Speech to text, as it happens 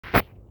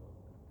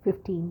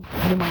15.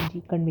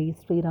 Hanumanji conveys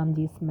Sri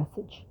Ramji's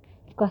message.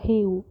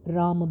 Kaheu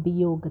Rama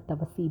Biyoga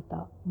Tava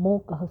Sita,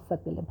 Mokaha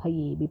Sakala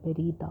Bhaye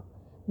Viparita,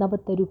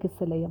 Navataru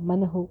Kisalaya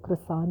Manaho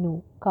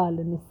Krasano,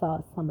 Kala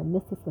Nisa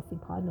Samanisa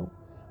Sasibhano.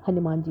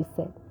 Hanumanji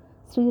said,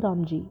 Sri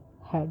Ramji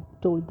had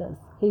told us,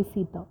 Hey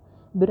Sita,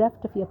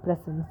 bereft of your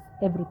presence,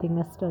 everything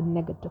has turned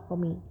negative for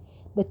me.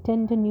 The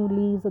tender new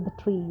leaves of the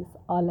trees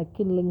are like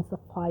kindlings of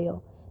fire.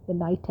 The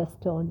night has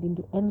turned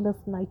into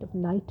endless night of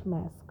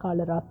nightmares,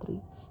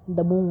 Kalaratri.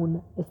 The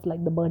moon is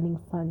like the burning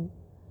sun.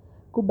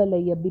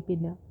 Kubalaya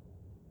Bipina,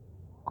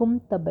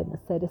 Kumtabana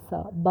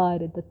Sarasa,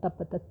 Bharata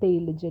Tapata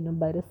Telajana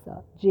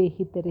Barasa,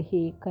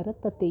 Jehitarahe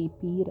Karatate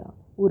Pira,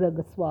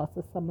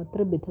 Uragaswasa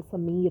Samatrabitha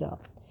Samira.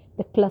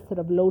 The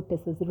cluster of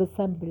lotuses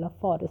resemble a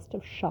forest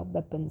of sharp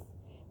weapons.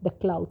 The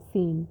clouds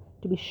seem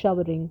to be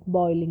showering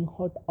boiling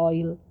hot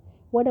oil.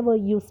 Whatever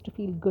used to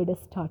feel good has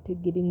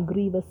started giving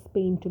grievous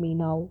pain to me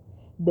now.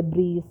 The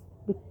breeze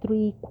with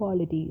three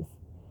qualities,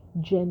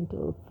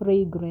 gentle,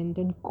 fragrant,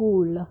 and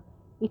cool.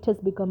 It has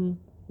become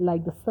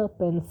like the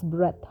serpent's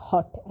breath,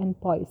 hot and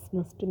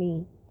poisonous to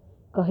me.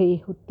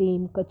 Kahe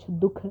hutem kach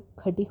dukh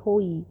khati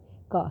hoi,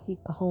 kahi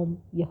kahom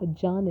yah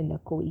jaan na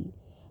koi.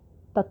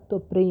 Tattva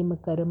prema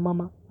kar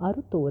mama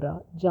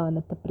arutora,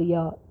 janat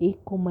priya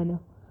eko mana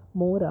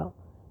mora.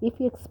 If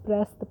you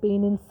express the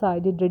pain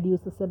inside, it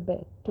reduces a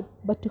bit.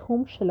 But to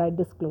whom shall I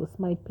disclose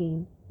my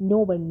pain? No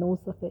one knows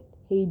of it.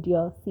 Hey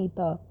dear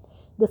Sita,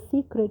 the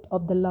secret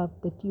of the love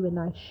that you and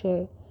I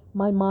share,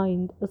 my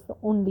mind is the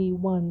only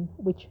one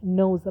which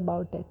knows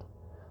about it.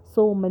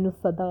 So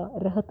manusada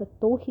rahata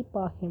tohi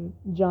pahim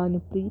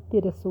janu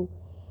preeti rasu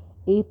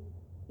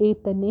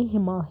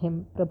etanehi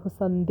mahim prabhu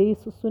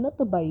sandesu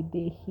sunatu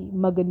baidehi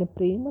magana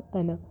prema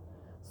tana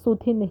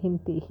sudhinahim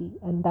tehi.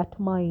 And that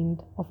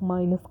mind of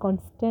mine is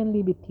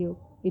constantly with you.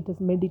 It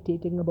is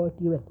meditating about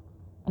you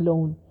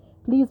alone.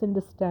 Please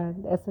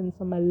understand the essence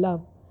of my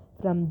love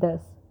from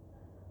this.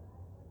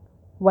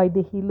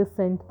 Vaidehi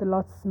listened to the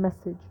Lord's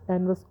message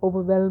and was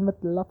overwhelmed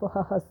with love for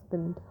her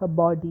husband. Her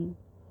body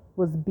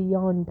was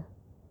beyond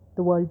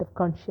the world of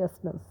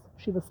consciousness.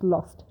 She was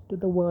lost to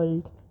the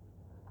world.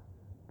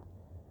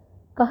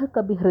 Kah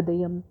kabhi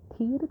hridayam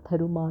thir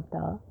tharu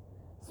mata,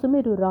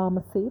 sumiru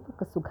Rama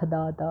sevaka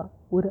sukhadada,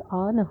 ur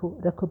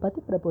anahu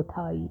raghupati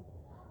prabhuthai,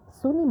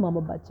 suni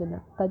mama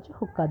bachana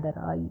tajahu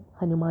kadarai.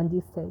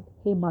 Hanumanji said,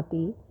 Hey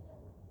Mate,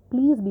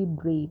 please be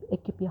brave,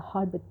 equip your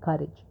heart with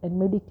courage, and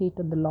meditate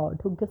on the Lord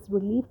who gives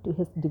relief to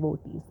his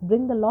devotees.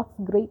 Bring the Lord's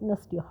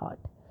greatness to your heart.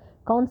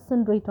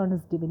 Concentrate on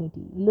his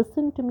divinity.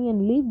 Listen to me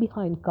and leave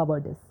behind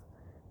cowardice.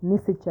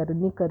 Nisicharu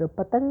nikaru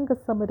patanga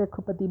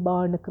samarakhupati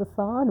bana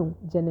krasanu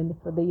janani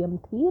hridayam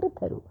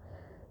thiratharu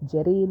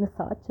jarena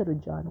sacharu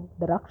janu.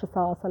 The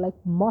Rakshasas are like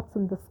moths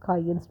in the sky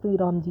and Sri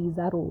Ramji's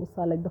arrows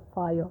are like the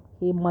fire.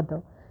 Hey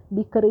mother,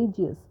 be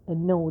courageous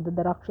and know that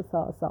the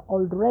Rakshasas are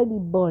already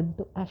burned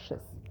to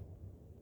ashes.